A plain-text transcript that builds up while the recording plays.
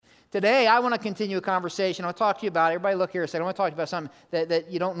Today, I want to continue a conversation. I want to talk to you about, everybody look here a second, I want to talk to you about something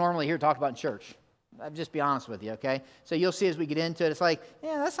that you don't normally hear talked about in church. I'll just be honest with you, okay? So you'll see as we get into it, it's like,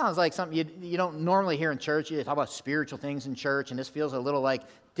 yeah, that sounds like something you don't normally hear in church. You talk about spiritual things in church, and this feels a little like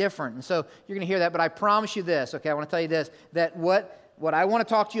different. And so you're going to hear that, but I promise you this, okay? I want to tell you this, that what I want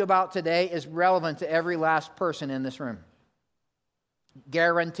to talk to you about today is relevant to every last person in this room.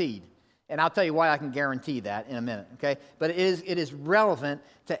 Guaranteed. And I'll tell you why I can guarantee that in a minute, okay? But it is relevant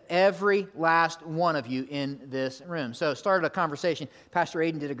to every last one of you in this room. So started a conversation. Pastor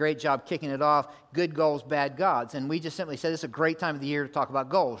Aiden did a great job kicking it off. Good goals, bad gods. And we just simply said this is a great time of the year to talk about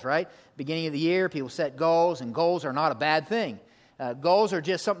goals, right? Beginning of the year, people set goals, and goals are not a bad thing. Goals are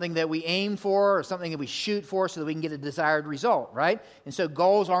just something that we aim for or something that we shoot for so that we can get a desired result, right? And so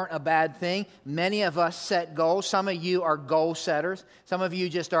goals aren't a bad thing. Many of us set goals. Some of you are goal setters. Some of you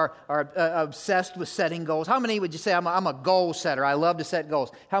just are obsessed with setting goals. How many would you say, I'm a goal setter? I love to set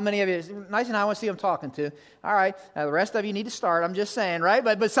goals. How many of you, nice and high, I want to see who I'm talking to. All right, the rest of you need to start. I'm just saying, right?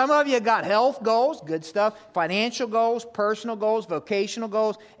 But some of you got health goals, good stuff, financial goals, personal goals, vocational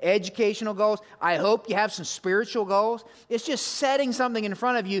goals, educational goals. I hope you have some spiritual goals. It's just setting something in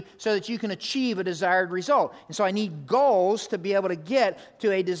front of you so that you can achieve a desired result. And so I need goals to be able to get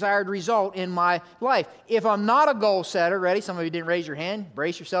to a desired result in my life. If I'm not a goal setter, ready? Some of you didn't raise your hand.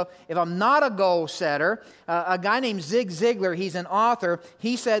 Brace yourself. If I'm not a goal setter, a guy named Zig Ziglar, he's an author,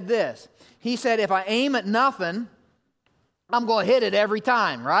 he said this. He said, if I aim at nothing, I'm going to hit it every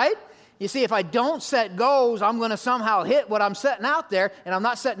time, right? You see, if I don't set goals, I'm going to somehow hit what I'm setting out there, and I'm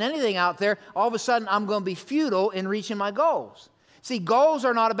not setting anything out there. All of a sudden, I'm going to be futile in reaching my goals. See, goals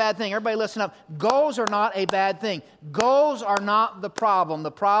are not a bad thing. Everybody listen up. Goals are not a bad thing. Goals are not the problem. The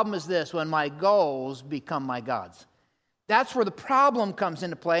problem is this, when my goals become my gods. That's where the problem comes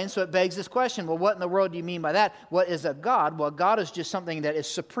into play, and so it begs this question, well, what in the world do you mean by that? What is a God? Well, God is just something that is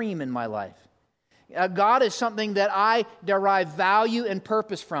supreme in my life. God is something that I derive value and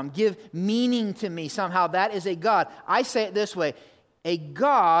purpose from, give meaning to me somehow. That is a God. I say it this way, a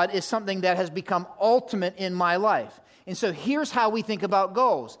God is something that has become ultimate in my life. And so here's how we think about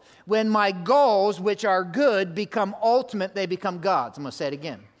goals. When my goals, which are good, become ultimate, they become gods. I'm going to say it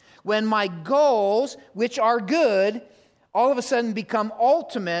again. When my goals, which are good, all of a sudden become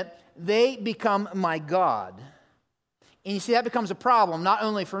ultimate, they become my God. And you see, that becomes a problem, not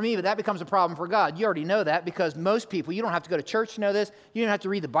only for me, but that becomes a problem for God. You already know that because most people, you don't have to go to church to know this. You don't have to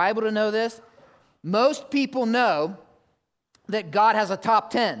read the Bible to know this. Most people know that God has a top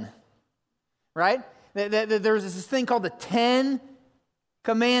 10, right? There's this thing called the 10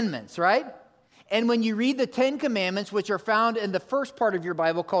 Commandments, right? And when you read the 10 Commandments, which are found in the first part of your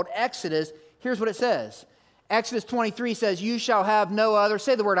Bible called Exodus, here's what it says. Exodus 23 says, you shall have no other,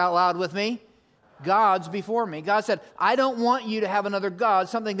 say the word out loud with me, gods before me. God said, I don't want you to have another God,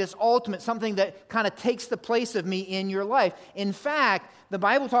 something that's ultimate, something that kind of takes the place of me in your life. In fact, the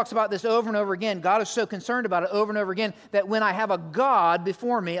Bible talks about this over and over again. God is so concerned about it over and over again that when I have a God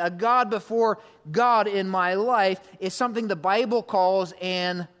before me, a God before God in my life is something the Bible calls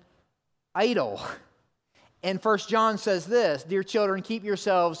an idol. And 1 John says this, dear children, keep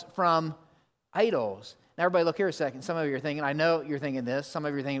yourselves from idols. Now, everybody look here a second. Some of you are thinking, I know you're thinking this. Some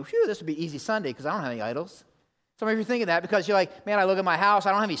of you are thinking, phew, this would be easy Sunday because I don't have any idols. Some of you are thinking that because you're like, man, I look at my house.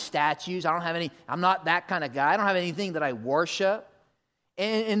 I don't have any statues. I'm not that kind of guy. I don't have anything that I worship.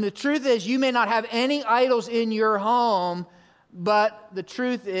 And the truth is, you may not have any idols in your home, but the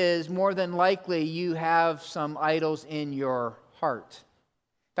truth is, more than likely, you have some idols in your heart.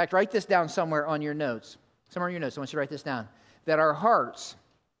 In fact, write this down somewhere on your notes. Somewhere on your notes, I want you to write this down. That our hearts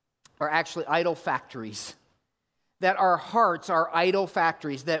are actually idol factories. That our hearts are idol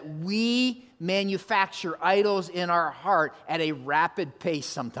factories. That we manufacture idols in our heart at a rapid pace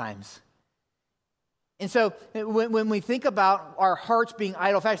sometimes. And so when we think about our hearts being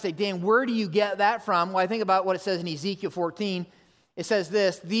idol factories, say, Dan, where do you get that from? Well, I think about what it says in Ezekiel 14. It says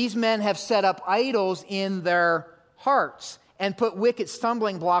this, these men have set up idols in their hearts and put wicked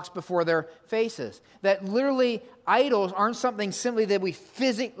stumbling blocks before their faces. That literally idols aren't something simply that we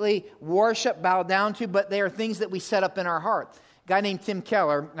physically worship, bow down to, but they are things that we set up in our heart. A guy named Tim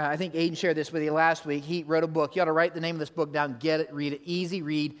Keller, I think Aiden shared this with you last week. He wrote a book. You ought to write the name of this book down, get it, read it. Easy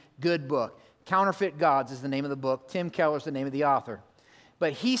read, good book. Counterfeit Gods is the name of the book. Tim Keller is the name of the author.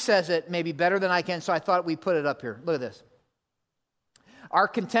 But he says it maybe better than I can, so I thought we'd put it up here. Look at this. Our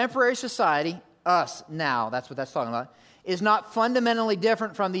contemporary society, us now, that's what that's talking about, is not fundamentally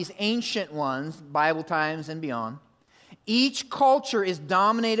different from these ancient ones, Bible times and beyond. Each culture is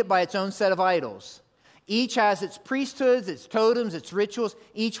dominated by its own set of idols. Each has its priesthoods, its totems, its rituals.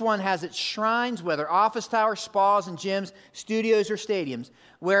 Each one has its shrines, whether office towers, spas and gyms, studios or stadiums,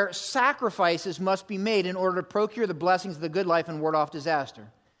 where sacrifices must be made in order to procure the blessings of the good life and ward off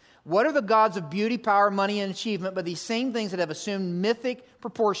disaster. What are the gods of beauty, power, money, and achievement but these same things that have assumed mythic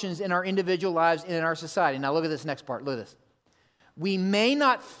proportions in our individual lives and in our society? Now look at this next part. Look at this. We may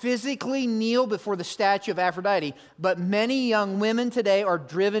not physically kneel before the statue of Aphrodite, but many young women today are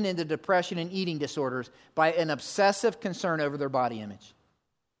driven into depression and eating disorders by an obsessive concern over their body image.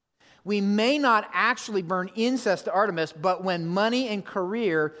 We may not actually burn incense to Artemis, but when money and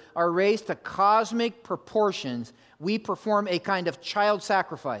career are raised to cosmic proportions, we perform a kind of child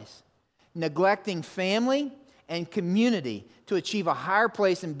sacrifice, neglecting family and community to achieve a higher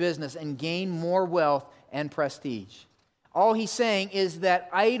place in business and gain more wealth and prestige. All he's saying is that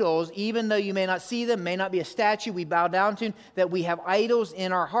idols, even though you may not see them, may not be a statue we bow down to, that we have idols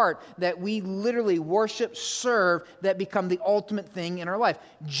in our heart, that we literally worship, serve, that become the ultimate thing in our life.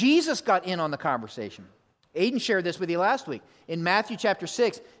 Jesus got in on the conversation. Aiden shared this with you last week. In Matthew chapter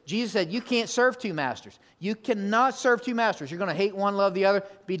 6, Jesus said, you can't serve two masters. You cannot serve two masters. You're going to hate one, love the other,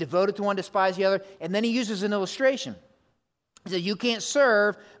 be devoted to one, despise the other. And then he uses an illustration. He said, you can't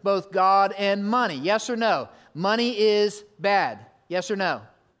serve both God and money. Yes or no? Money is bad. Yes or no?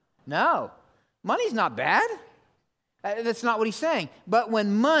 No. Money's not bad. That's not what he's saying. But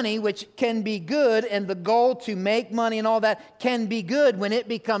when money, which can be good, and the goal to make money and all that can be good, when it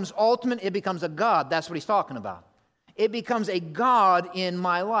becomes ultimate, it becomes a God. That's what he's talking about. It becomes a God in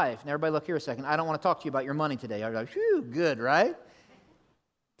my life. Now, everybody look here a second. I don't want to talk to you about your money today. I'm like, phew, good, right?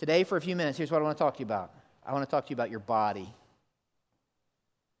 Today, for a few minutes, here's what I want to talk to you about. I want to talk to you about your body.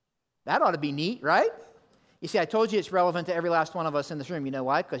 That ought to be neat, right? You see, I told you it's relevant to every last one of us in this room. You know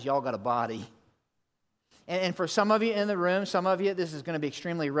why? Because y'all got a body. And for some of you in the room, some of you, this is going to be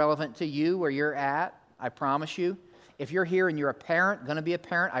extremely relevant to you where you're at. I promise you. If you're here and you're a parent, going to be a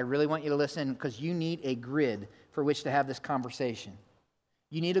parent, I really want you to listen because you need a grid for which to have this conversation.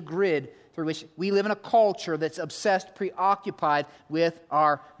 You need a grid through which we live in a culture that's obsessed, preoccupied with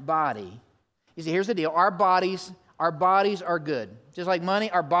our body. You see, here's the deal. Our bodies are good. Just like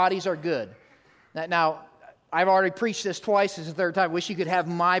money, our bodies are good. Now, I've already preached this twice. This is the third time. I wish you could have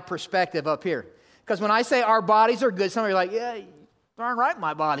my perspective up here. Because when I say our bodies are good, some of you are like, yeah, darn right,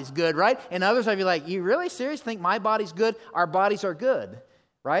 my body's good, right? And others of you are like, you really serious think my body's good? Our bodies are good,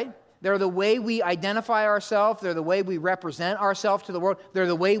 right? They're the way we identify ourselves. They're the way we represent ourselves to the world. They're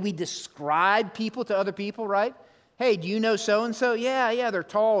the way we describe people to other people, right? Hey, do you know so-and-so? Yeah, they're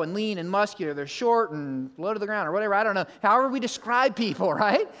tall and lean and muscular. They're short and low to the ground or whatever. I don't know. However we describe people,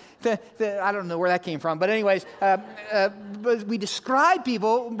 right? I don't know where that came from. But anyways, but we describe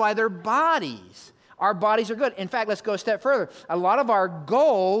people by their bodies. Our bodies are good. In fact, let's go a step further. A lot of our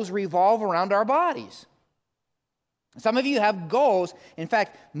goals revolve around our bodies. Some of you have goals. In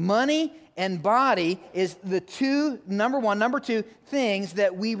fact, money and body is the number two things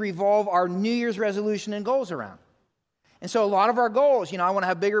that we revolve our New Year's resolution and goals around. And so a lot of our goals, I want to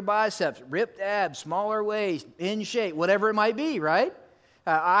have bigger biceps, ripped abs, smaller waist, in shape, whatever it might be, right?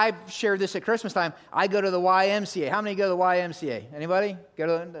 I've shared this at Christmas time. I go to the YMCA. How many go to the YMCA? Anybody?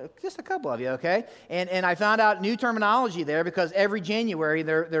 Just a couple of you, okay? And I found out new terminology there because every January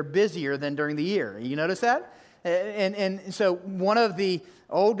they're busier than during the year. You notice that? And so one of the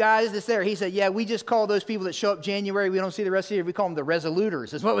old guys that's there, he said, yeah, we just call those people that show up January, we don't see the rest of the year, we call them the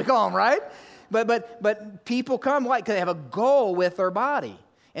resoluters, is what we call them, right? But people come, why? Because they have a goal with their body.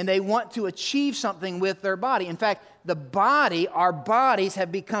 And they want to achieve something with their body. In fact, our bodies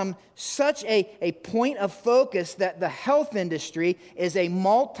have become such a point of focus that the health industry is a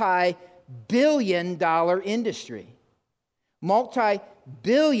multi-billion-dollar industry.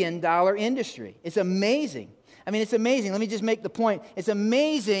 Multi-billion-dollar industry. It's amazing. It's amazing. Let me just make the point. It's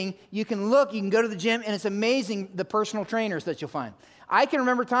amazing. You can go to the gym, and it's amazing the personal trainers that you'll find. I can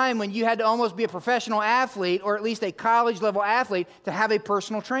remember a time when you had to almost be a professional athlete or at least a college-level athlete to have a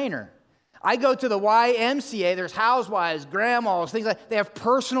personal trainer. I go to the YMCA. There's housewives, grandmas, things like that. They have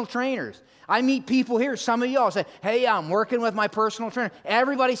personal trainers. I meet people here. Some of y'all say, hey, I'm working with my personal trainer.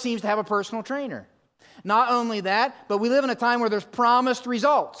 Everybody seems to have a personal trainer. Not only that, but we live in a time where there's promised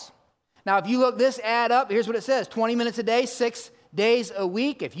results. Now, if you look this ad up, here's what it says. 20 minutes a day, 6 days a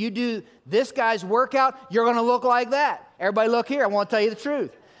week. If you do this guy's workout, you're going to look like that. Everybody look here. I want to tell you the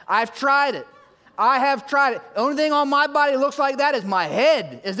truth. I've tried it. I have tried it. The only thing on my body that looks like that is my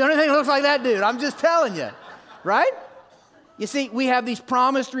head. It's the only thing that looks like that, dude. I'm just telling you. Right? You see, we have these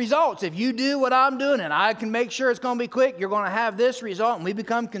promised results. If you do what I'm doing and I can make sure it's going to be quick, you're going to have this result. And we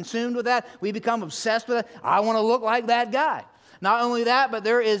become consumed with that. We become obsessed with it. I want to look like that guy. Not only that, but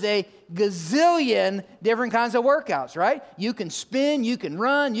there is a gazillion different kinds of workouts, right? You can spin, you can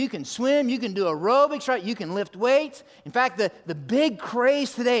run, you can swim, you can do aerobics, right? You can lift weights. In fact, the big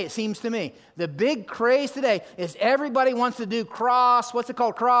craze today, it seems to me, the big craze today is everybody wants to do what's it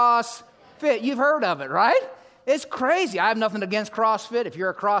called? CrossFit. You've heard of it, right? It's crazy. I have nothing against CrossFit. If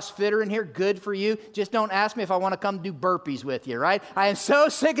you're a CrossFitter in here, good for you. Just don't ask me if I want to come do burpees with you, right? I am so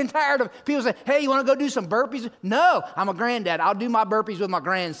sick and tired of people saying, hey, you want to go do some burpees? No, I'm a granddad. I'll do my burpees with my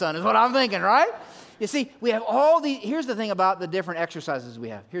grandson is what I'm thinking, right? You see, we have all these. Here's the thing about the different exercises we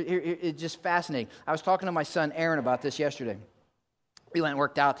have. Here, it's just fascinating. I was talking to my son Aaron about this yesterday. We went and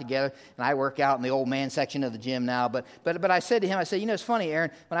worked out together, and I work out in the old man section of the gym now. But I said to him, you know, it's funny,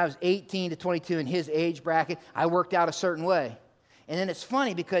 Aaron, when I was 18 to 22 in his age bracket, I worked out a certain way. And then it's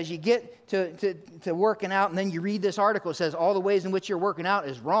funny because you get to working out, and then you read this article. It says all the ways in which you're working out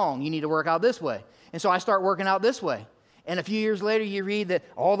is wrong. You need to work out this way. And so I start working out this way. And a few years later, you read that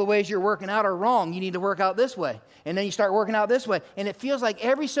all the ways you're working out are wrong. You need to work out this way. And then you start working out this way. And it feels like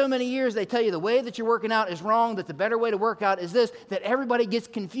every so many years they tell you the way that you're working out is wrong, that the better way to work out is this, that everybody gets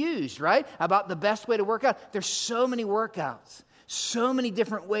confused, right, about the best way to work out. There's so many workouts, so many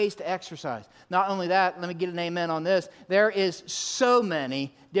different ways to exercise. Not only that, let me get an amen on this. There is so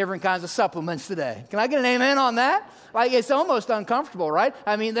many different kinds of supplements today. Can I get an amen on that? Like, it's almost uncomfortable, right?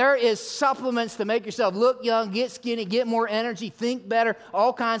 I mean, there is supplements to make yourself look young, get skinny, get more energy, think better,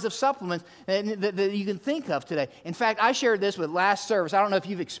 all kinds of supplements that you can think of today. In fact, I shared this with last service. I don't know if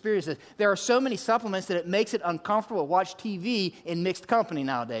you've experienced this. There are so many supplements that it makes it uncomfortable to watch TV in mixed company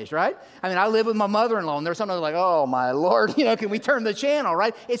nowadays, right? I mean, I live with my mother-in-law, and there's something like, oh, my Lord, you know, can we turn the channel,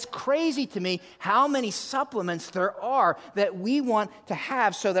 right? It's crazy to me how many supplements there are that we want to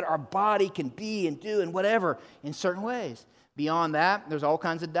have so that our body can be and do and whatever in certain ways. Beyond that, there's all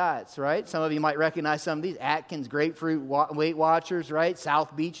kinds of diets, right? Some of you might recognize some of these. Atkins, Grapefruit, Weight Watchers, right?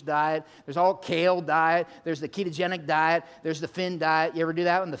 South Beach diet. There's all kale diet. There's the ketogenic diet. There's the Finn diet. You ever do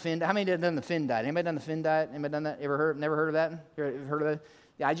that one? The Finn. How many have done the Finn diet? Anybody done the Finn diet? Anybody done that? Never heard of that? Ever heard of it?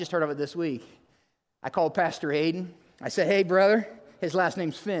 Yeah, I just heard of it this week. I called Pastor Aiden. I said, hey, brother. His last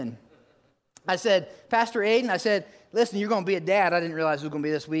name's Finn. I said, Pastor Aiden, I said, listen, you're going to be a dad. I didn't realize it was going to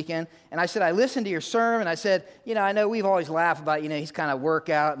be this weekend. And I said, I listened to your sermon. I said, you know, I know we've always laughed about, you know, he's kind of work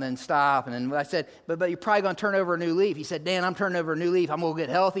out and then stop. And then I said, but you're probably going to turn over a new leaf. He said, Dan, I'm turning over a new leaf. I'm going to get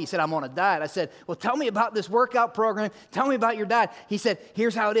healthy. He said, I'm on a diet. I said, well, tell me about this workout program. Tell me about your diet. He said,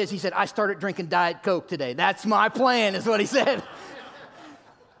 here's how it is. He said, I started drinking Diet Coke today. That's my plan, is what he said.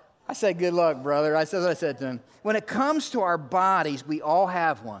 I said, good luck, brother. I said what I said to him. When it comes to our bodies, we all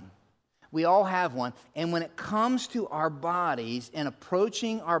have one. We all have one. And when it comes to our bodies and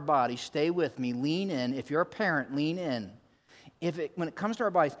approaching our bodies, stay with me, lean in. If you're a parent, lean in. When it comes to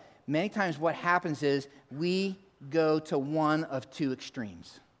our bodies, many times what happens is we go to one of two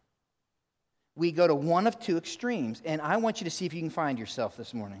extremes. We go to one of two extremes. And I want you to see if you can find yourself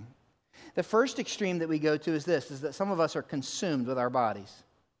this morning. The first extreme that we go to is this, is that some of us are consumed with our bodies.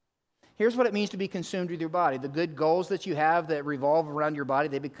 Here's what it means to be consumed with your body. The good goals that you have that revolve around your body,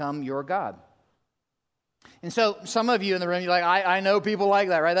 they become your God. And so some of you in the room, you're like, I know people like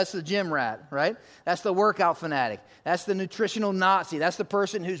that, right? That's the gym rat, right? That's the workout fanatic. That's the nutritional Nazi. That's the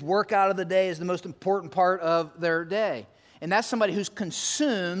person whose workout of the day is the most important part of their day. And that's somebody who's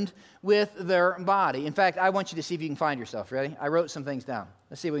consumed with their body. In fact, I want you to see if you can find yourself. Ready? I wrote some things down.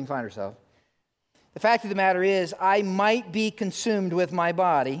 Let's see if we can find ourselves. The fact of the matter is, I might be consumed with my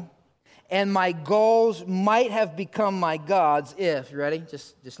body, and my goals might have become my gods if, you ready?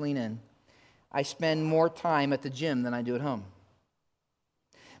 Just lean in. I spend more time at the gym than I do at home.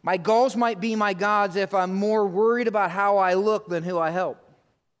 My goals might be my gods if I'm more worried about how I look than who I help.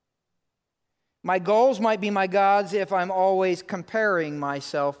 My goals might be my gods if I'm always comparing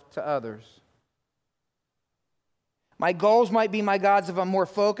myself to others. My goals might be my gods if I'm more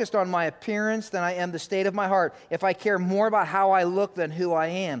focused on my appearance than I am the state of my heart, if I care more about how I look than who I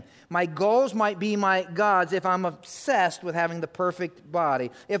am. My goals might be my gods if I'm obsessed with having the perfect body,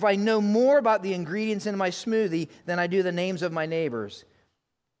 if I know more about the ingredients in my smoothie than I do the names of my neighbors.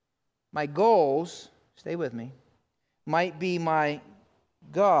 My goals, stay with me, might be my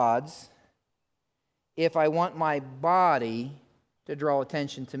gods if I want my body to draw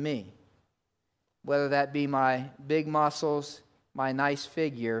attention to me. Whether that be my big muscles, my nice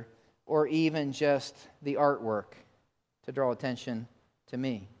figure, or even just the artwork to draw attention to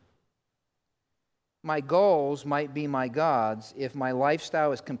me. My goals might be my gods if my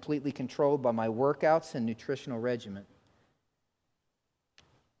lifestyle is completely controlled by my workouts and nutritional regimen.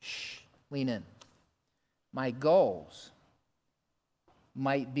 Shh, lean in. My goals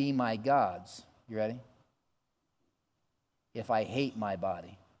might be my gods. You ready? if I hate my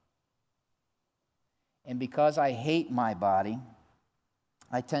body. And because I hate my body,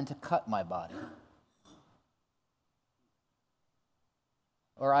 I tend to cut my body.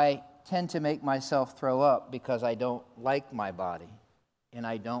 Or I tend to make myself throw up because I don't like my body and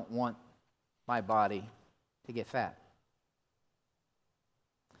I don't want my body to get fat.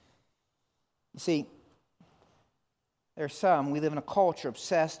 You see, we live in a culture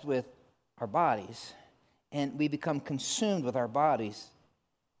obsessed with our bodies, and we become consumed with our bodies.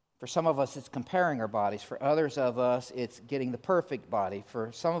 For some of us, it's comparing our bodies. For others of us, it's getting the perfect body.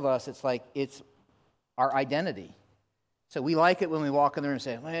 For some of us, it's like it's our identity. So we like it when we walk in there and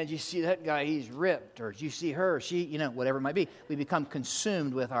say, man, did you see that guy? He's ripped. Or did you see her? She, whatever it might be. We become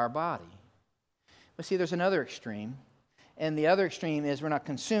consumed with our body. But see, there's another extreme. And the other extreme is we're not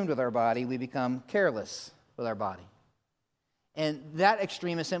consumed with our body. We become careless with our body. And that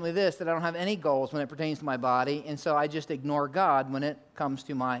extreme is simply this, that I don't have any goals when it pertains to my body, and so I just ignore God when it comes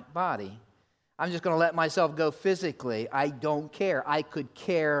to my body. I'm just going to let myself go physically. I don't care. I could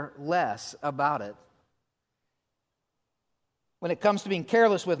care less about it. When it comes to being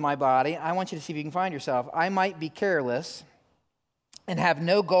careless with my body, I want you to see if you can find yourself. I might be careless and have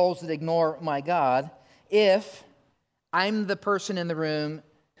no goals that ignore my God if I'm the person in the room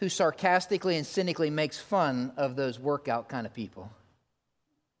who sarcastically and cynically makes fun of those workout kind of people.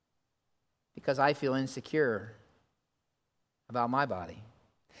 Because I feel insecure about my body.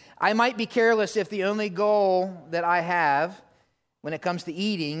 I might be careless if the only goal that I have when it comes to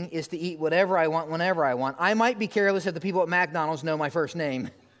eating is to eat whatever I want, whenever I want. I might be careless if the people at McDonald's know my first name.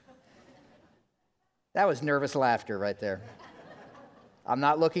 That was nervous laughter right there. I'm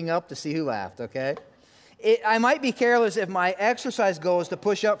not looking up to see who laughed, okay? I might be careless if my exercise goal is to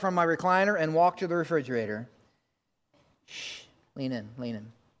push up from my recliner and walk to the refrigerator. Shh, lean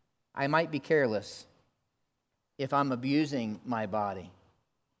in. I might be careless if I'm abusing my body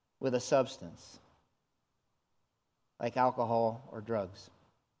with a substance like alcohol or drugs.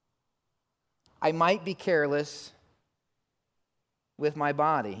 I might be careless with my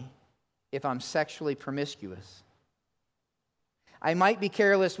body if I'm sexually promiscuous. I might be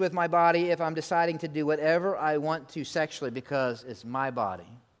careless with my body if I'm deciding to do whatever I want to sexually because it's my body.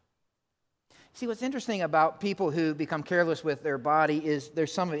 See, what's interesting about people who become careless with their body is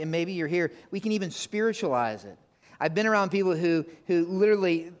there's some, and maybe you're here, we can even spiritualize it. I've been around people who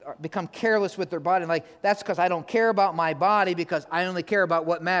literally become careless with their body. Like, that's because I don't care about my body because I only care about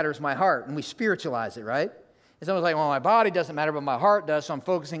what matters, my heart. And we spiritualize it, right? It's almost like, well, my body doesn't matter, but my heart does, so I'm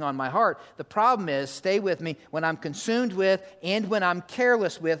focusing on my heart. The problem is, stay with me, when I'm consumed with and when I'm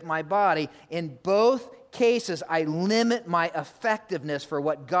careless with my body, in both cases, I limit my effectiveness for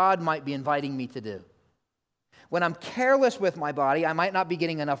what God might be inviting me to do. When I'm careless with my body, I might not be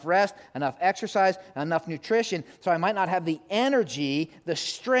getting enough rest, enough exercise, enough nutrition, so I might not have the energy, the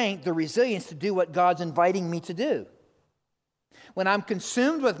strength, the resilience to do what God's inviting me to do. When I'm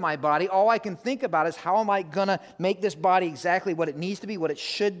consumed with my body, all I can think about is how am I going to make this body exactly what it needs to be, what it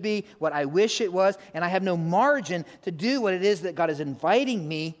should be, what I wish it was, and I have no margin to do what it is that God is inviting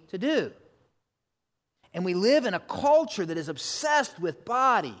me to do. And we live in a culture that is obsessed with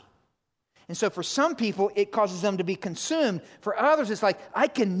body. And so for some people, it causes them to be consumed. For others, it's like, I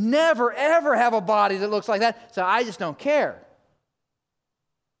can never, ever have a body that looks like that, so I just don't care.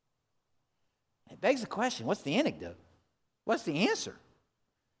 It begs the question, what's the antidote? What's the answer?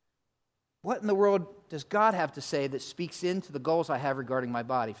 What in the world does God have to say that speaks into the goals I have regarding my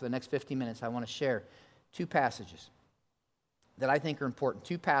body? For the next 15 minutes, I want to share two passages that I think are important.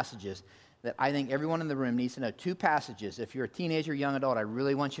 Two passages that I think everyone in the room needs to know. Two passages. If you're a teenager, young adult, I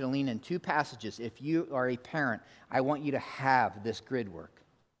really want you to lean in. Two passages. If you are a parent, I want you to have this grid work.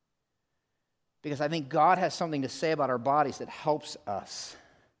 Because I think God has something to say about our bodies that helps us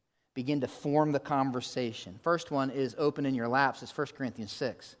begin to form the conversation. First one is open in your laps. It's 1 Corinthians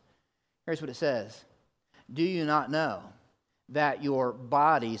 6. Here's what it says. Do you not know that your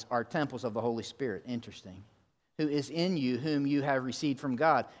bodies are temples of the Holy Spirit? Interesting. Who is in you, whom you have received from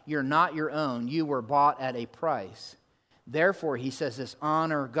God. You're not your own. You were bought at a price. Therefore, he says this,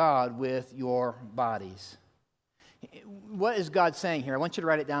 honor God with your bodies. What is God saying here? I want you to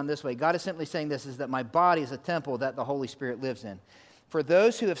write it down this way. God is simply saying this, is that my body is a temple that the Holy Spirit lives in. For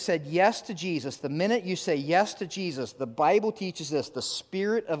those who have said yes to Jesus, the minute you say yes to Jesus, the Bible teaches this, the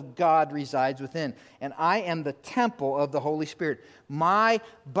Spirit of God resides within. And I am the temple of the Holy Spirit. My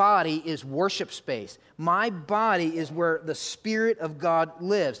body is worship space. My body is where the Spirit of God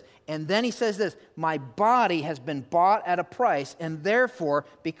lives. And then he says this, my body has been bought at a price, and therefore,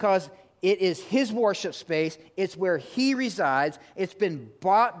 because It is his worship space. It's where he resides. It's been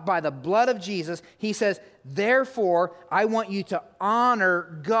bought by the blood of Jesus. He says, therefore, I want you to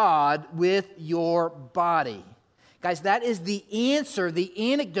honor God with your body. Guys, that is the answer,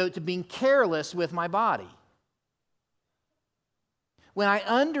 the antidote to being careless with my body. When I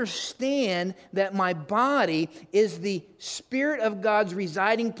understand that my body is the Spirit of God's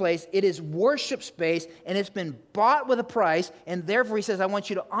residing place, it is worship space, and it's been bought with a price, and therefore he says, I want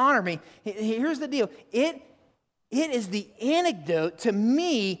you to honor me. Here's the deal. It is the antidote to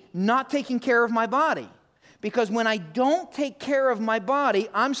me not taking care of my body. Because when I don't take care of my body,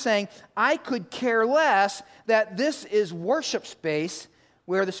 I'm saying I could care less that this is worship space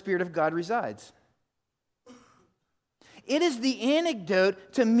where the Spirit of God resides. It is the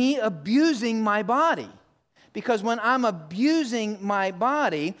antidote to me abusing my body. Because when I'm abusing my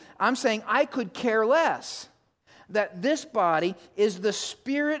body, I'm saying I could care less that this body is the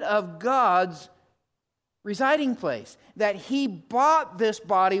Spirit of God's residing place. That he bought this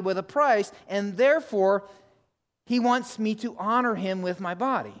body with a price, and therefore he wants me to honor him with my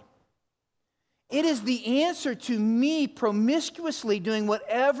body. It is the answer to me promiscuously doing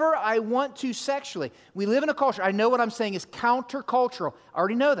whatever I want to sexually. We live in a culture, I know what I'm saying is countercultural. I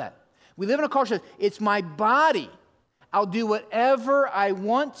already know that. We live in a culture, it's my body. I'll do whatever I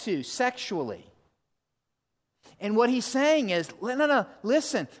want to sexually. And what he's saying is, no,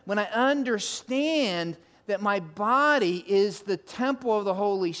 listen, when I understand that my body is the temple of the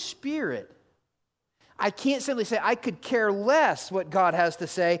Holy Spirit, I can't simply say I could care less what God has to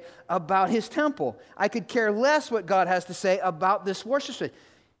say about his temple. I could care less what God has to say about this worship space.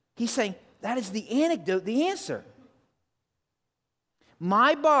 He's saying that is the antidote, the answer.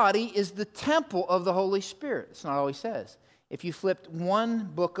 My body is the temple of the Holy Spirit. That's not all he says. If you flipped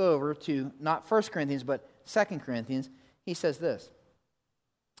one book over to not 1 Corinthians but 2 Corinthians, he says this.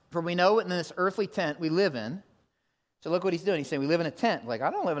 For we know in this earthly tent we live in. So look what he's doing. He's saying we live in a tent. Like,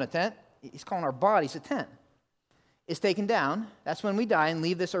 I don't live in a tent. He's calling our bodies a tent. It's taken down. That's when we die and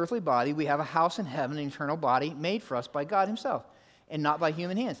leave this earthly body. We have a house in heaven, an eternal body made for us by God himself and not by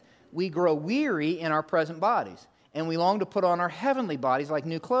human hands. We grow weary in our present bodies, and we long to put on our heavenly bodies like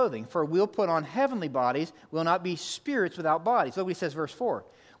new clothing. For we'll put on heavenly bodies, we'll not be spirits without bodies. Look what he says, verse 4.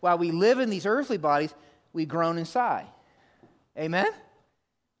 While we live in these earthly bodies, we groan and sigh. Amen?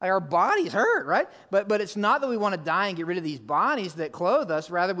 Like our bodies hurt, right? But it's not that we want to die and get rid of these bodies that clothe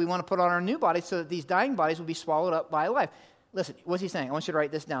us. Rather, we want to put on our new bodies so that these dying bodies will be swallowed up by life. Listen, what's he saying? I want you to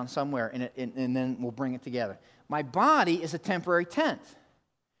write this down somewhere, and then we'll bring it together. My body is a temporary tent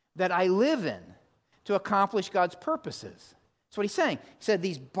that I live in to accomplish God's purposes. That's what he's saying. He said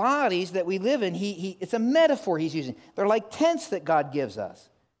these bodies that we live in, it's a metaphor he's using. They're like tents that God gives us.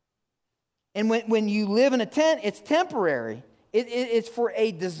 And when you live in a tent, it's temporary. It's for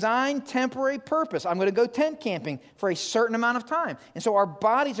a designed temporary purpose. I'm going to go tent camping for a certain amount of time. And so our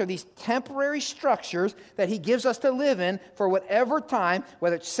bodies are these temporary structures that he gives us to live in for whatever time,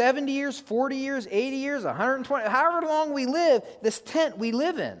 whether it's 70 years, 40 years, 80 years, 120, however long we live, this tent we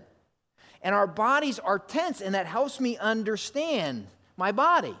live in. And our bodies are tents, and that helps me understand my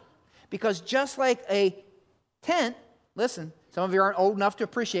body. Because just like a tent, listen, some of you aren't old enough to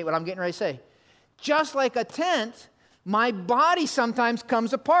appreciate what I'm getting ready to say. Just like a tent, my body sometimes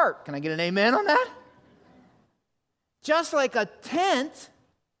comes apart. Can I get an amen on that? Just like a tent,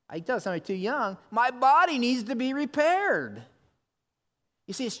 I can tell somebody too young, my body needs to be repaired.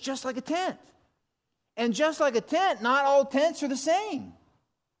 You see, it's just like a tent. And just like a tent, not all tents are the same.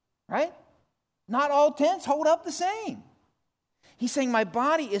 Right? Not all tents hold up the same. He's saying my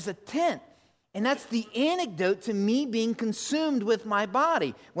body is a tent. And that's the antidote to me being consumed with my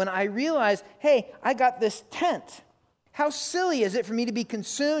body. When I realize, hey, I got this tent. How silly is it for me to be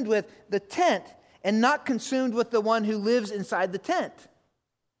consumed with the tent and not consumed with the one who lives inside the tent?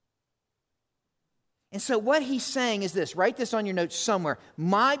 And so what he's saying is this. Write this on your notes somewhere.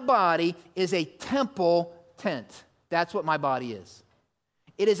 My body is a temple tent. That's what my body is.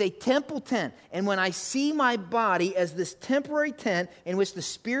 It is a temple tent. And when I see my body as this temporary tent in which the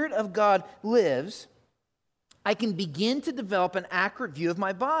Spirit of God lives, I can begin to develop an accurate view of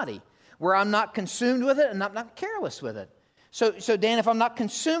my body, where I'm not consumed with it and I'm not careless with it. So Dan, if I'm not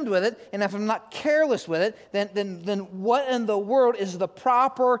consumed with it and if I'm not careless with it, then what in the world is the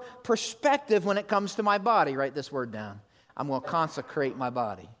proper perspective when it comes to my body? Write this word down. I'm going to consecrate my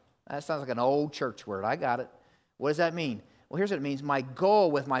body. That sounds like an old church word. I got it. What does that mean? Well, here's what it means. My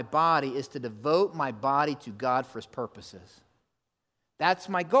goal with my body is to devote my body to God for his purposes. That's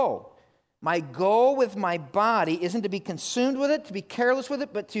my goal. My goal with my body isn't to be consumed with it, to be careless with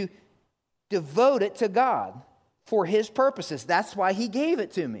it, but to devote it to God for his purposes. That's why he gave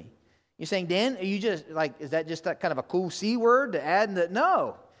it to me. You're saying, Dan, are you just like, is that just that kind of a cool C word to add?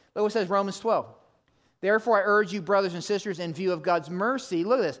 No. Look what it says, Romans 12. Therefore, I urge you, brothers and sisters, in view of God's mercy,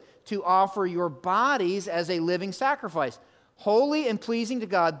 look at this, to offer your bodies as a living sacrifice, holy and pleasing to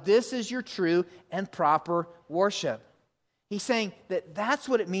God. This is your true and proper worship. He's saying that that's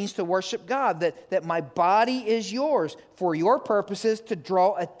what it means to worship God, that my body is yours for your purposes to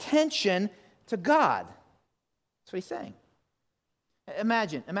draw attention to God. That's what he's saying.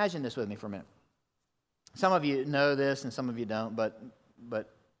 Imagine this with me for a minute. Some of you know this and some of you don't, but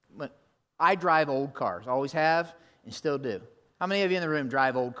I drive old cars. Always have and still do. How many of you in the room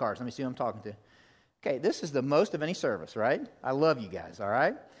drive old cars? Let me see who I'm talking to. Okay, this is the most of any service, right? I love you guys, all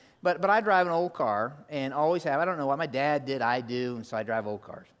right? But I drive an old car and always have. I don't know what my dad did, I do, and so I drive old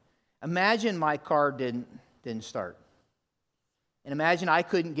cars. Imagine my car didn't start. And imagine I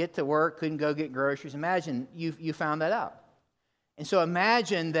couldn't get to work, couldn't go get groceries. Imagine you found that out. And so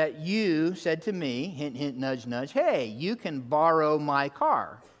imagine that you said to me, hint, hint, nudge, nudge, hey, you can borrow my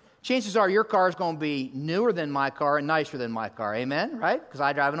car. Chances are your car is going to be newer than my car and nicer than my car. Amen? Right? Because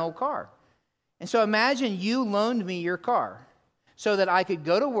I drive an old car. And so imagine you loaned me your car so that I could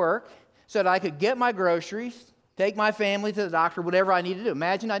go to work, so that I could get my groceries, take my family to the doctor, whatever I need to do.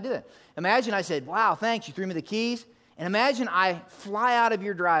 Imagine I did that. Imagine I said, wow, thanks, you threw me the keys. And imagine I fly out of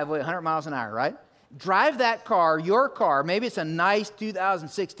your driveway 100 miles an hour, right? Drive that car, your car, maybe it's a nice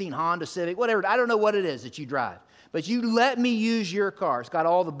 2016 Honda Civic, whatever, I don't know what it is that you drive. But you let me use your car. It's got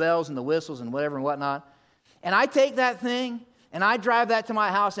all the bells and the whistles and whatever and whatnot. And I take that thing and I drive that to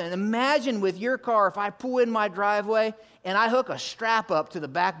my house. And imagine with your car, if I pull in my driveway and I hook a strap up to the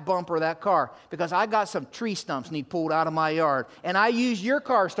back bumper of that car because I got some tree stumps need pulled out of my yard. And I use your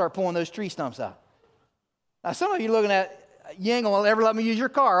car to start pulling those tree stumps out. Now, some of you looking at, you ain't going to ever let me use your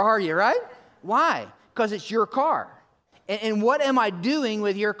car, are you, right? Why? Because it's your car. And what am I doing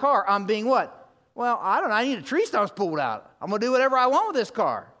with your car? I'm being what? Well, I don't know. I need a tree stumps pulled out. I'm going to do whatever I want with this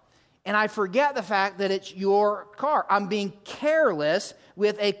car. And I forget the fact that it's your car. I'm being careless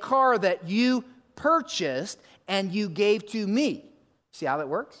with a car that you purchased and you gave to me. See how that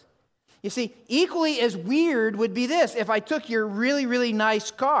works? You see, equally as weird would be this. If I took your really, really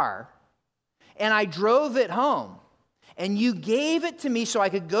nice car and I drove it home and you gave it to me so I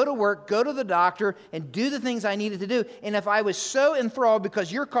could go to work, go to the doctor, and do the things I needed to do. And if I was so enthralled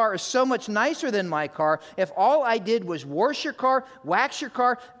because your car is so much nicer than my car, if all I did was wash your car, wax your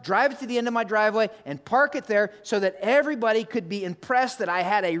car, drive it to the end of my driveway, and park it there so that everybody could be impressed that I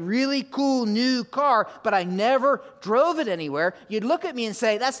had a really cool new car, but I never drove it anywhere, you'd look at me and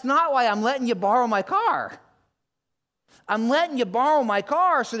say, that's not why I'm letting you borrow my car. I'm letting you borrow my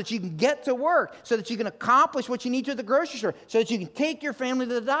car so that you can get to work, so that you can accomplish what you need to at the grocery store, so that you can take your family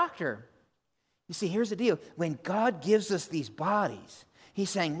to the doctor. You see, here's the deal. When God gives us these bodies, he's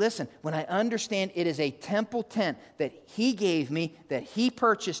saying, listen, when I understand it is a temple tent that he gave me, that he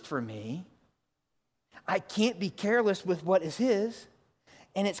purchased for me, I can't be careless with what is his,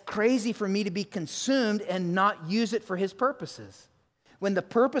 and it's crazy for me to be consumed and not use it for his purposes. When the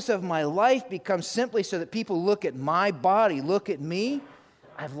purpose of my life becomes simply so that people look at my body, look at me,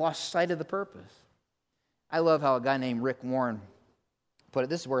 I've lost sight of the purpose. I love how a guy named Rick Warren put it.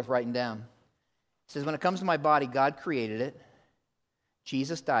 This is worth writing down. He says, when it comes to my body, God created it.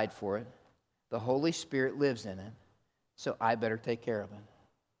 Jesus died for it. The Holy Spirit lives in it. So I better take care of it.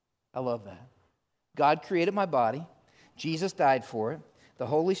 I love that. God created my body. Jesus died for it. The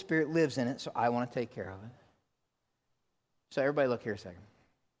Holy Spirit lives in it, so I want to take care of it. So everybody look here a second.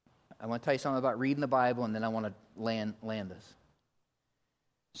 I want to tell you something about reading the Bible, and then I want to land this.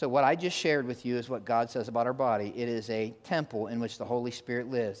 So what I just shared with you is what God says about our body. It is a temple in which the Holy Spirit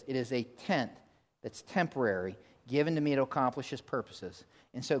lives. It is a tent that's temporary, given to me to accomplish his purposes.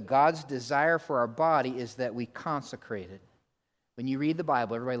 And so God's desire for our body is that we consecrate it. When you read the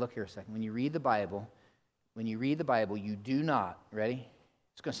Bible, everybody look here a second. When you read the Bible, you do not, ready?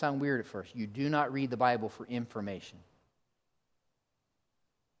 It's going to sound weird at first. You do not read the Bible for information.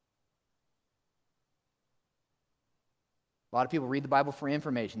 A lot of people read the Bible for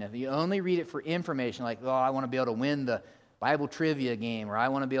information. If you only read it for information, like, I want to be able to win the Bible trivia game, or I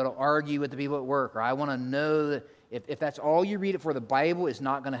want to be able to argue with the people at work, or I want to know that if that's all you read it for, the Bible is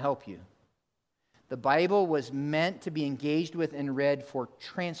not going to help you. The Bible was meant to be engaged with and read for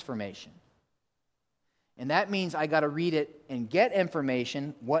transformation. And that means I got to read it and get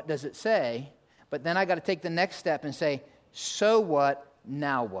information. What does it say? But then I got to take the next step and say, so what,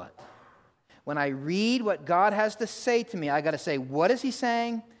 now what? When I read what God has to say to me, I got to say, what is he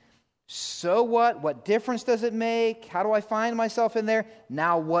saying? So what? What difference does it make? How do I find myself in there?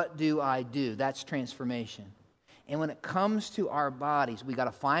 Now what do I do? That's transformation. And when it comes to our bodies, we got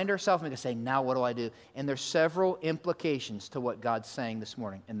to find ourselves and we got to say, now what do I do? And there's several implications to what God's saying this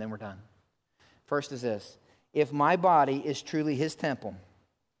morning, and then we're done. First is this: if my body is truly His temple,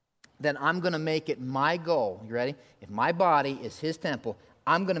 then I'm going to make it my goal. You ready? If my body is His temple,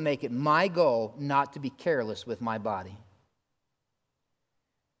 I'm going to make it my goal not to be careless with my body.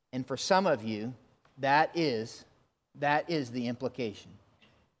 And for some of you, that is the implication.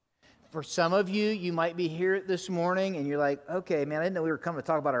 For some of you, you might be here this morning and you're like, okay, man, I didn't know we were coming to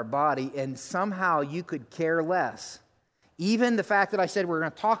talk about our body, and somehow you could care less. Even the fact that I said we're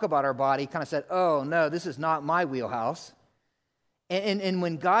going to talk about our body kind of said, oh, no, this is not my wheelhouse. And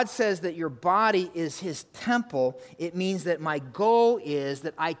when God says that your body is His temple, it means that my goal is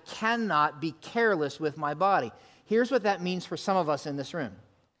that I cannot be careless with my body. Here's what that means for some of us in this room.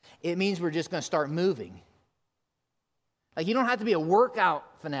 It means we're just going to start moving. Like, you don't have to be a workout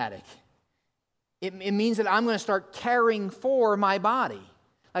fanatic. It means that I'm going to start caring for my body.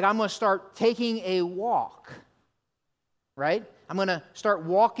 Like, I'm going to start taking a walk, right? I'm going to start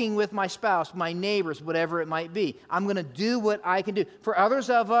walking with my spouse, my neighbors, whatever it might be. I'm going to do what I can do. For others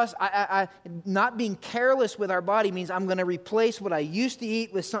of us, I not being careless with our body means I'm going to replace what I used to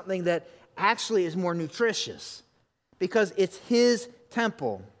eat with something that actually is more nutritious, because it's His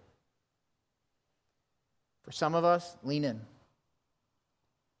temple. For some of us, lean in.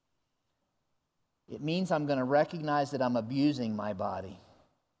 It means I'm going to recognize that I'm abusing my body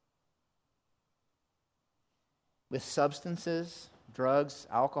with substances, drugs,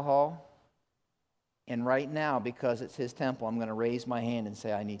 alcohol. And right now, because it's His temple, I'm going to raise my hand and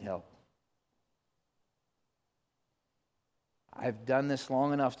say, I need help. I've done this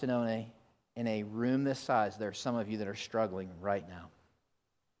long enough to know in a room this size, there are some of you that are struggling right now.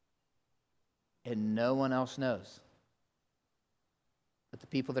 And no one else knows. But the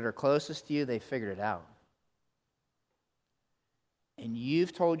people that are closest to you, they figured it out. And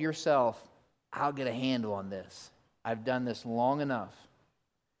you've told yourself, I'll get a handle on this. I've done this long enough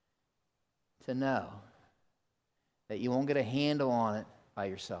to know that you won't get a handle on it by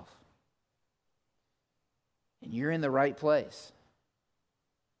yourself. And you're in the right place.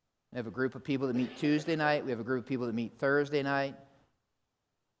 We have a group of people that meet Tuesday night. We have a group of people that meet Thursday night.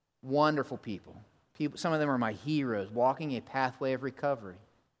 Wonderful people. Some of them are my heroes, walking a pathway of recovery.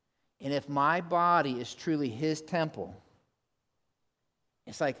 And if my body is truly His temple,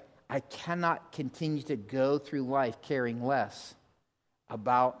 it's like I cannot continue to go through life caring less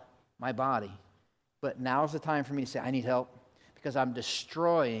about my body. But now's the time for me to say, I need help, because I'm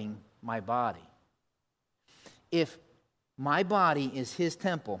destroying my body. If my body is His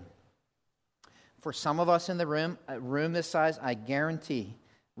temple, for some of us in the room, a room this size, I guarantee,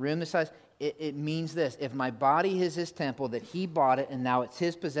 room this size, it means this: if my body is His temple, that He bought it and now it's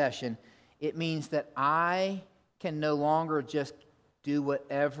His possession, it means that I can no longer just do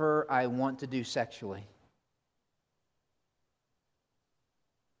whatever I want to do sexually.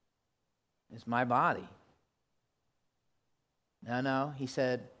 It's my body. No, He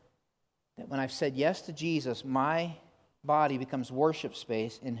said that when I've said yes to Jesus, my body becomes worship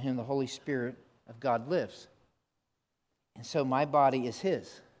space in whom the Holy Spirit of God lives. And so my body is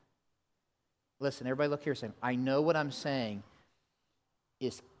His. Listen, everybody look here saying, I know what I'm saying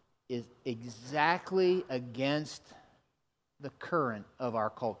is exactly against the current of our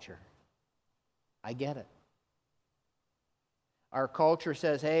culture. I get it. Our culture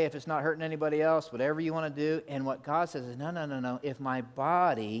says, hey, if it's not hurting anybody else, whatever you want to do. And what God says is, no. If my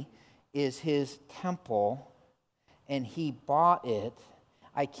body is His temple and He bought it,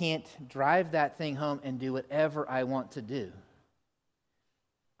 I can't drive that thing home and do whatever I want to do.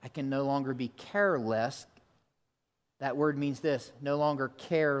 I can no longer be careless. That word means this: no longer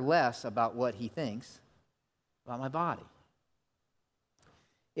care less about what He thinks about my body.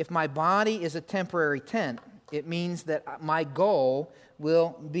 If my body is a temporary tent, it means that my goal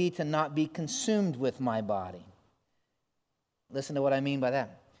will be to not be consumed with my body. Listen to what I mean by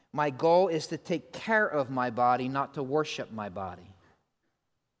that. My goal is to take care of my body, not to worship my body.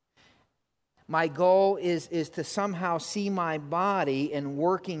 My goal is to somehow see my body and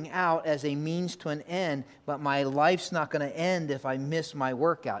working out as a means to an end, but my life's not going to end if I miss my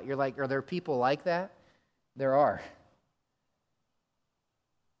workout. You're like, are there people like that? There are.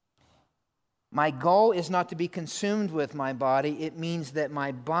 My goal is not to be consumed with my body. It means that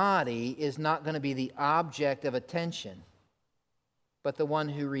my body is not going to be the object of attention, but the one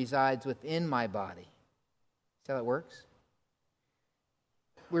who resides within my body. See how that works?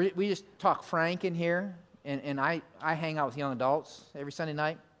 We just talk frank in here, and I hang out with young adults every Sunday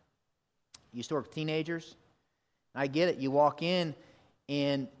night. Used to work with teenagers. I get it. You walk in,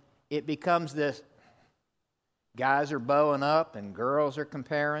 and it becomes this, Guys are bowing up and girls are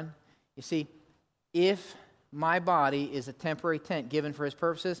comparing. You see, if my body is a temporary tent given for His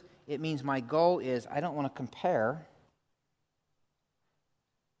purposes, it means my goal is I don't want to compare.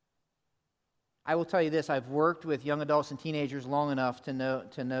 I will tell you this, I've worked with young adults and teenagers long enough to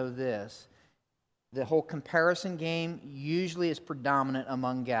know this. The whole comparison game usually is predominant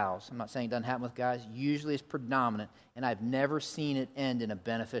among gals. I'm not saying it doesn't happen with guys. Usually it's predominant, and I've never seen it end in a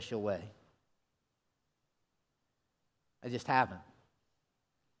beneficial way. I just haven't.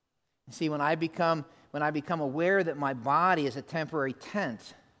 You see, when I become aware that my body is a temporary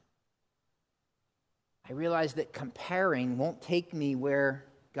tent, I realize that comparing won't take me where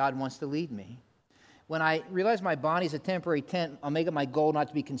God wants to lead me. When I realize my body is a temporary tent, I'll make it my goal not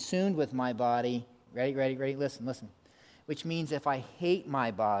to be consumed with my body. Ready? Listen. Which means if I hate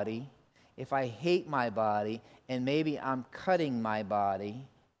my body, and maybe I'm cutting my body,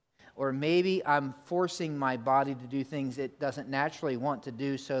 or maybe I'm forcing my body to do things it doesn't naturally want to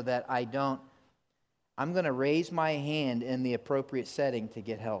do so that I'm going to raise my hand in the appropriate setting to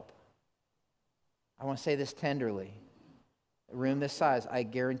get help. I want to say this tenderly. A room this size, I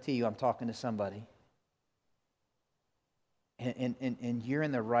guarantee you I'm talking to somebody. And you're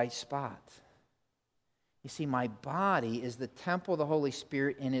in the right spot. You see, my body is the temple of the Holy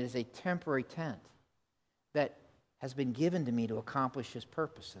Spirit, and it is a temporary tent that has been given to me to accomplish His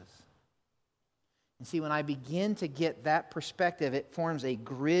purposes. And see, when I begin to get that perspective, it forms a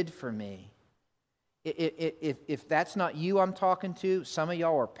grid for me. If that's not you I'm talking to, some of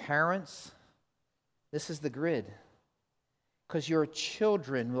y'all are parents, this is the grid. Because your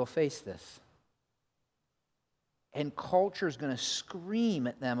children will face this. And culture is going to scream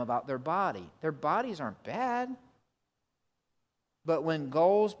at them about their body. Their bodies aren't bad. But when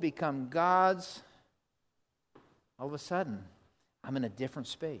goals become God's, all of a sudden, I'm in a different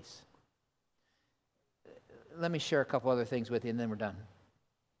space. Let me share a couple other things with you, and then we're done.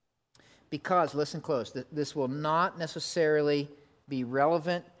 Because, listen close, this will not necessarily be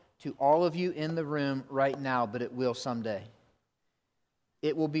relevant to all of you in the room right now, but it will someday.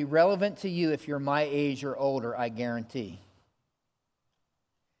 It will be relevant to you if you're my age or older, I guarantee.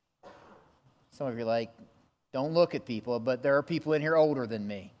 Some of you are like, don't look at people, but there are people in here older than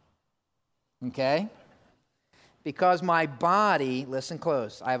me. Okay? Because my body, listen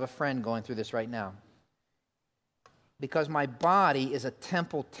close, I have a friend going through this right now. Because my body is a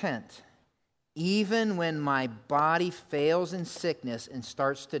temple tent, even when my body fails in sickness and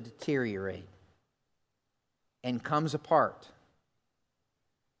starts to deteriorate and comes apart.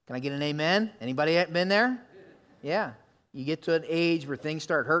 Can I get an amen? Anybody been there? Yeah. You get to an age where things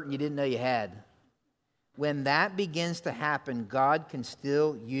start hurting you didn't know you had. When that begins to happen, God can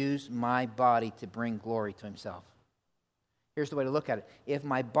still use my body to bring glory to Himself. Here's the way to look at it. If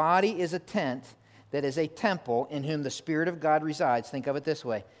my body is a tent that is a temple in whom the Spirit of God resides, think of it this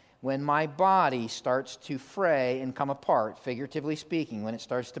way. When my body starts to fray and come apart, figuratively speaking, when it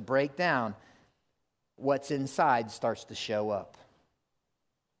starts to break down, what's inside starts to show up.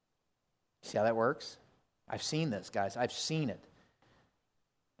 See how that works? I've seen this, guys. I've seen it.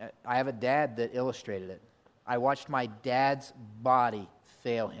 I have a dad that illustrated it. I watched my dad's body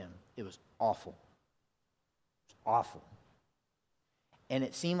fail him. It was awful. It was awful. And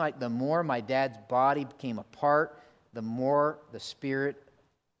it seemed like the more my dad's body came apart, the more the Spirit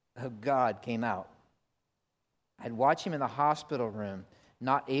of God came out. I'd watch him in the hospital room,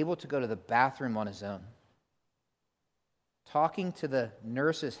 not able to go to the bathroom on his own, talking to the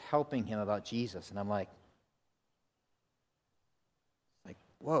nurses helping him about Jesus. And I'm like,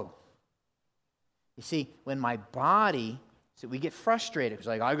 whoa. You see, when my body, so we get frustrated. It's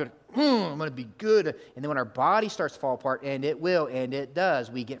like, I'm going to be good. And then when our body starts to fall apart, and it will, and it does,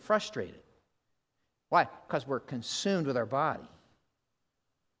 we get frustrated. Why? Because we're consumed with our body.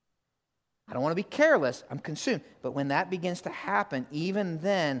 I don't want to be careless. I'm consumed. But when that begins to happen, even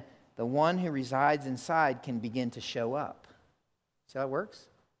then, the one who resides inside can begin to show up. See how it works?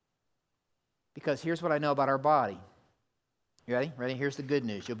 Because here's what I know about our body. You ready? Ready? Here's the good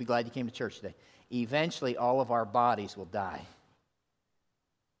news. You'll be glad you came to church today. Eventually, all of our bodies will die.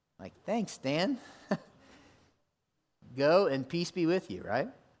 Like, thanks, Dan. Go and peace be with you, right?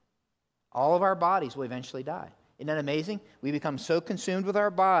 All of our bodies will eventually die. Isn't that amazing? We become so consumed with our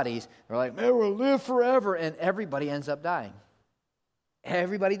bodies, we're like, man, we'll live forever, and everybody ends up dying.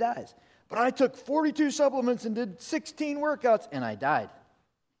 Everybody dies. But I took 42 supplements and did 16 workouts, and I died.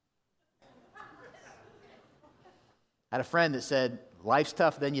 I had a friend that said, life's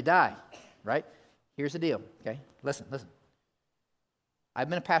tough, then you die, right? Here's the deal, okay? Listen. I've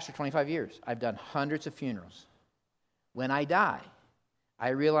been a pastor 25 years. I've done hundreds of funerals. When I die, I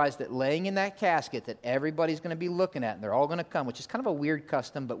realized that laying in that casket that everybody's going to be looking at, and they're all going to come, which is kind of a weird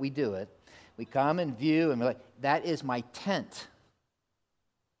custom, but we do it. We come and view, and we're like, that is my tent.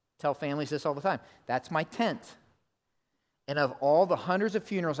 Tell families this all the time. That's my tent. And of all the hundreds of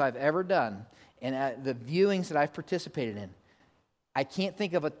funerals I've ever done, and the viewings that I've participated in, I can't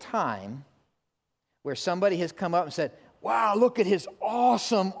think of a time where somebody has come up and said, wow, look at his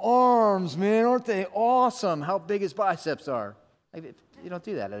awesome arms, man. Aren't they awesome? How big his biceps are. Like, you don't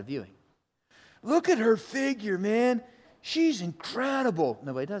do that at a viewing. Look at her figure, man. She's incredible.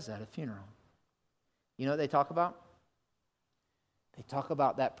 Nobody does that at a funeral. You know what they talk about? They talk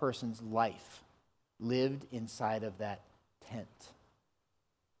about that person's life lived inside of that tent.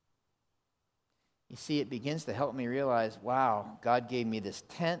 You see, it begins to help me realize, wow, God gave me this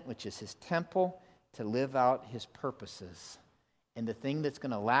tent, which is his temple, to live out his purposes. And the thing that's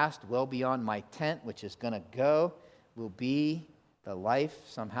going to last well beyond my tent, which is going to go, will be the life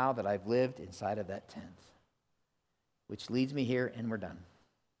somehow that I've lived inside of that tent. Which leads me here, and we're done.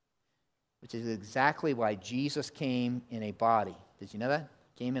 Which is exactly why Jesus came in a body. Did you know that?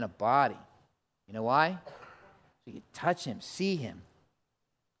 He came in a body. You know why? So you could touch him, see him.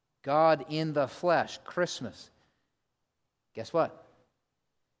 God in the flesh, Christmas. Guess what?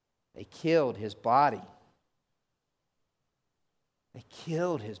 They killed his body. They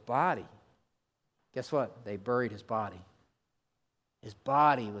killed his body. Guess what? They buried his body. His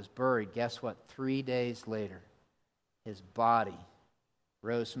body was buried. Guess what? 3 days later, his body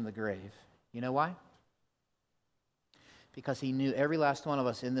rose from the grave. You know why? Because he knew every last one of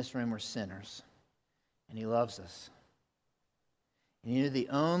us in this room were sinners. And he loves us. And he knew the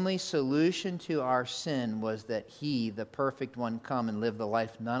only solution to our sin was that he, the perfect one, come and live the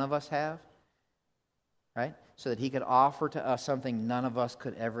life none of us have. Right? So that he could offer to us something none of us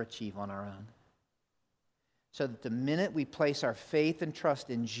could ever achieve on our own. So that the minute we place our faith and trust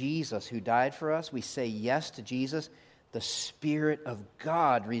in Jesus who died for us, we say yes to Jesus, the Spirit of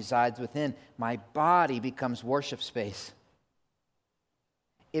God resides within. My body becomes worship space.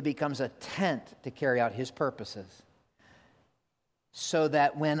 It becomes a tent to carry out his purposes. So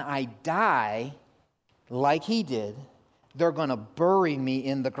that when I die, like he did, they're going to bury me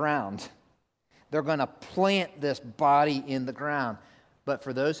in the ground. They're going to plant this body in the ground. But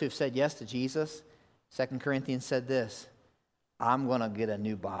for those who've said yes to Jesus, 2 Corinthians said this, I'm going to get a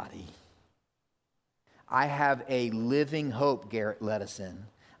new body. I have a living hope, Garrett led us in.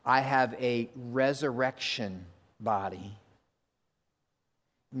 I have a resurrection body.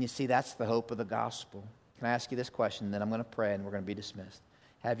 And you see, that's the hope of the gospel. Can I ask you this question, then I'm going to pray and we're going to be dismissed.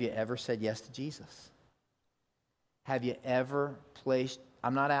 Have you ever said yes to Jesus? Have you ever placed,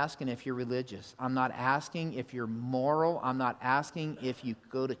 I'm not asking if you're religious. I'm not asking if you're moral. I'm not asking if you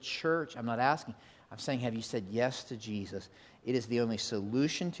go to church. I'm not asking. I'm saying, have you said yes to Jesus? It is the only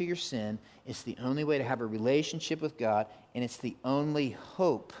solution to your sin. It's the only way to have a relationship with God, and it's the only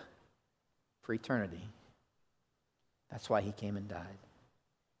hope for eternity. That's why he came and died.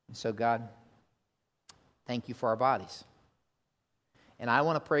 And so, God, thank you for our bodies. And I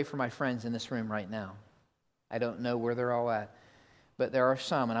want to pray for my friends in this room right now. I don't know where they're all at, but there are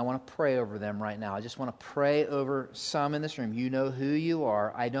some, and I want to pray over them right now. I just want to pray over some in this room. You know who you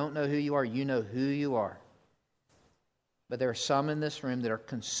are. I don't know who you are. You know who you are. But there are some in this room that are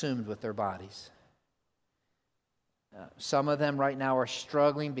consumed with their bodies. Some of them right now are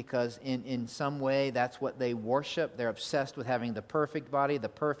struggling because in some way that's what they worship. They're obsessed with having the perfect body, the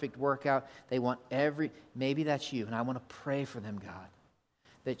perfect workout. They want maybe that's you, and I want to pray for them, God,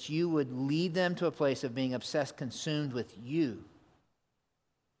 that you would lead them to a place of being obsessed, consumed with you.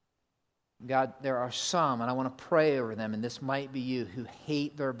 God, there are some, and I want to pray over them, and this might be you, who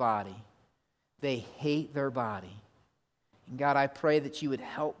hate their body. They hate their body. And God, I pray that you would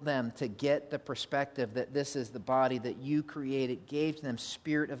help them to get the perspective that this is the body that you created, gave to them.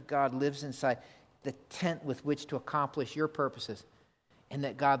 Spirit of God lives inside the tent with which to accomplish your purposes. And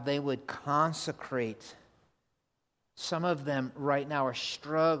that, God, they would consecrate. Some of them right now are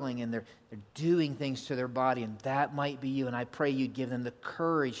struggling and they're doing things to their body, and that might be you. And I pray you'd give them the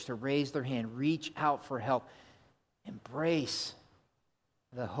courage to raise their hand, reach out for help, embrace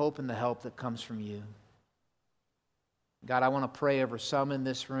the hope and the help that comes from you. God, I want to pray over some in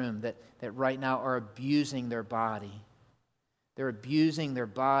this room that right now are abusing their body. They're abusing their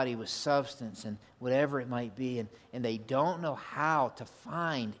body with substance and whatever it might be, and they don't know how to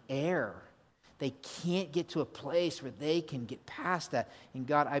find air. They can't get to a place where they can get past that. And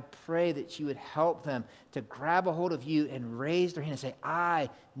God, I pray that you would help them to grab a hold of you and raise their hand and say, I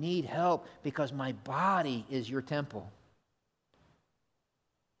need help because my body is your temple.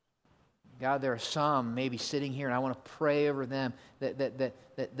 God, there are some maybe sitting here, and I want to pray over them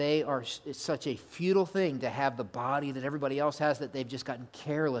that they are, it's such a futile thing to have the body that everybody else has, that they've just gotten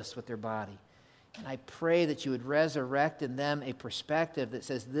careless with their body. And I pray that you would resurrect in them a perspective that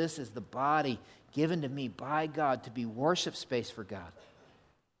says, this is the body given to me by God to be worship space for God,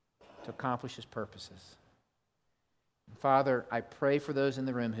 to accomplish His purposes. And Father, I pray for those in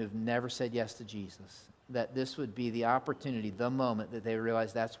the room who've never said yes to Jesus, that this would be the opportunity, the moment that they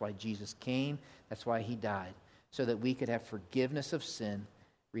realize that's why Jesus came, that's why He died, so that we could have forgiveness of sin,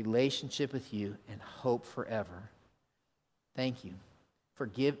 relationship with you, and hope forever. Thank you.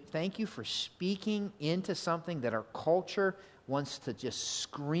 Thank you for speaking into something that our culture wants to just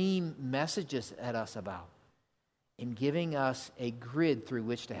scream messages at us about, and giving us a grid through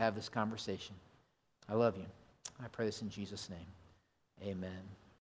which to have this conversation. I love you. I pray this in Jesus' name. Amen.